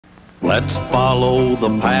Let's follow the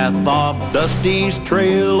path of Dusty's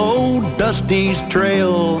trail, oh Dusty's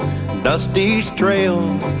trail, Dusty's trail.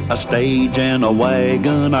 A stage and a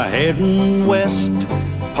wagon a heading west,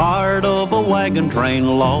 part of a wagon train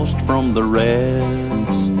lost from the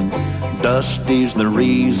rest. Dusty's the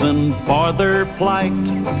reason for their plight.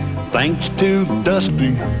 Thanks to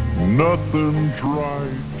Dusty, nothing's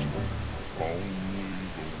right.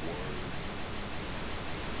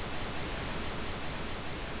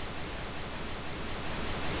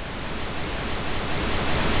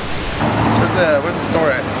 Where's the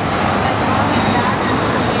store at?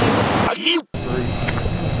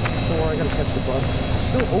 Oh, I gotta catch the bus.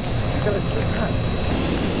 Still open. You gotta check that.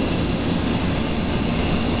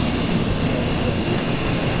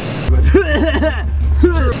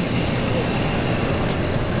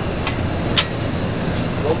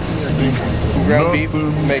 Ground beef,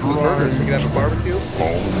 make some burgers. We can have a barbecue.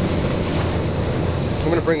 I'm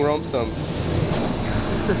gonna bring Rome some. This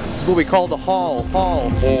is what we call the hall.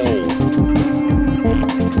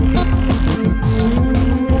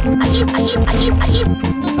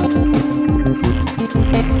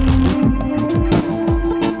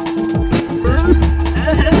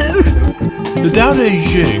 The Tao Te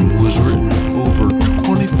Ching was written over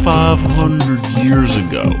 2,500 years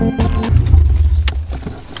ago.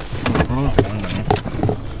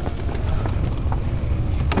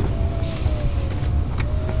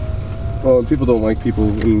 Well, people don't like people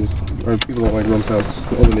in this, or people don't like Rome's house.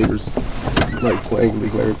 All the neighbors like playing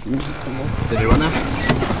League of Legends. Did they run that?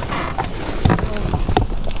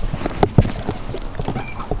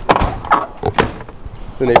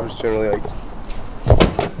 The neighbors generally like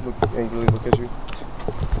angrily look at you.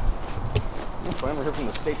 If I ever heard from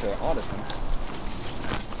the state to audit them.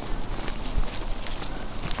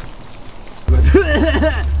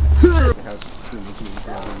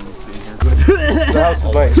 The house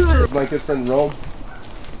is nice. My good friend Rome.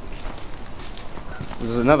 This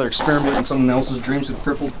is another experiment in someone else's dreams have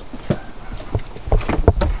crippled.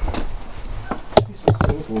 He's so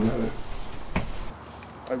cynical about it.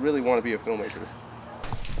 I really want to be a filmmaker.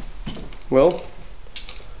 Well,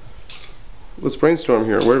 let's brainstorm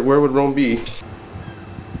here. Where would Rome be?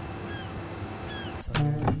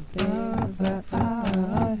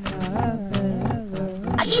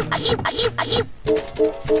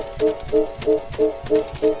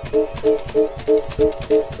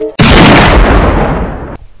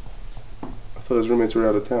 I thought his roommates were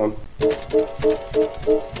out of town.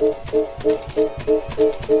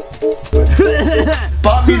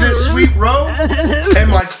 Bought me this sweet robe and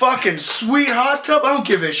my fucking sweet hot tub. I don't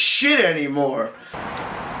give a shit anymore. So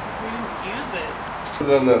you didn't use it. Put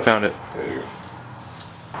it on the... Found it. There you go.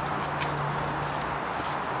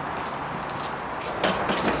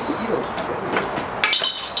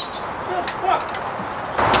 What the fuck?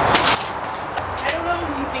 I don't know who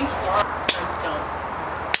you think you are. Friends don't.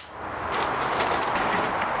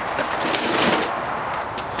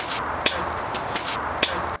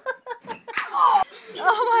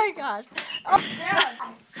 Oh my gosh. Oh,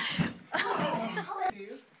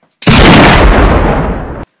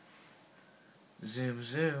 Zoom,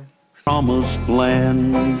 zoom. Promised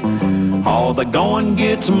land. Oh, the going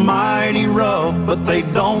gets mighty rough, but they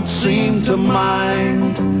don't seem to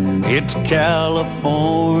mind. It's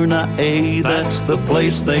California, that's the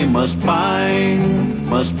place they must find,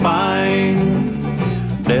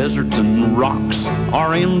 Deserts and rocks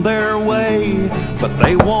are in their way, but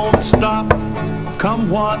they won't stop, come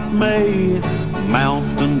what may.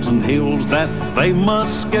 Mountains and hills that they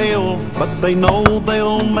must scale, but they know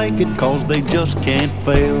they'll make it 'cause they just can't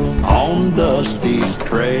fail on Dusty's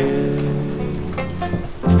trail.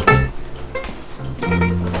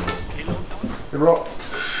 Hey, bro.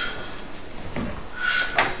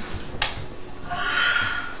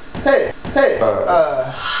 Hey.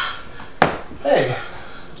 Hey.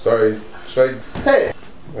 Sorry. Should Hey.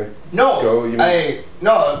 I No. go? You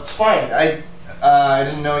No, it's fine. I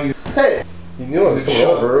didn't know you. Hey. You knew I was coming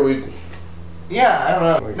over. Yeah, I don't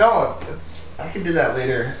know. No, I can do that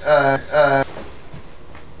later. I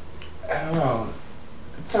don't know.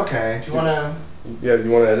 It's okay. Do you wanna? Yeah, do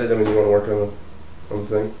you want to edit? I mean, you want to work on the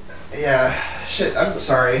thing? Yeah. Shit. I'm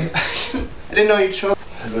sorry. I didn't know you chose.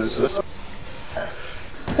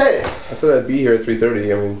 Hey. I said I'd be here at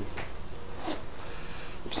 3:30. I mean,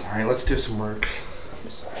 I'm sorry. Let's do some work. I'm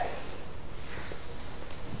sorry.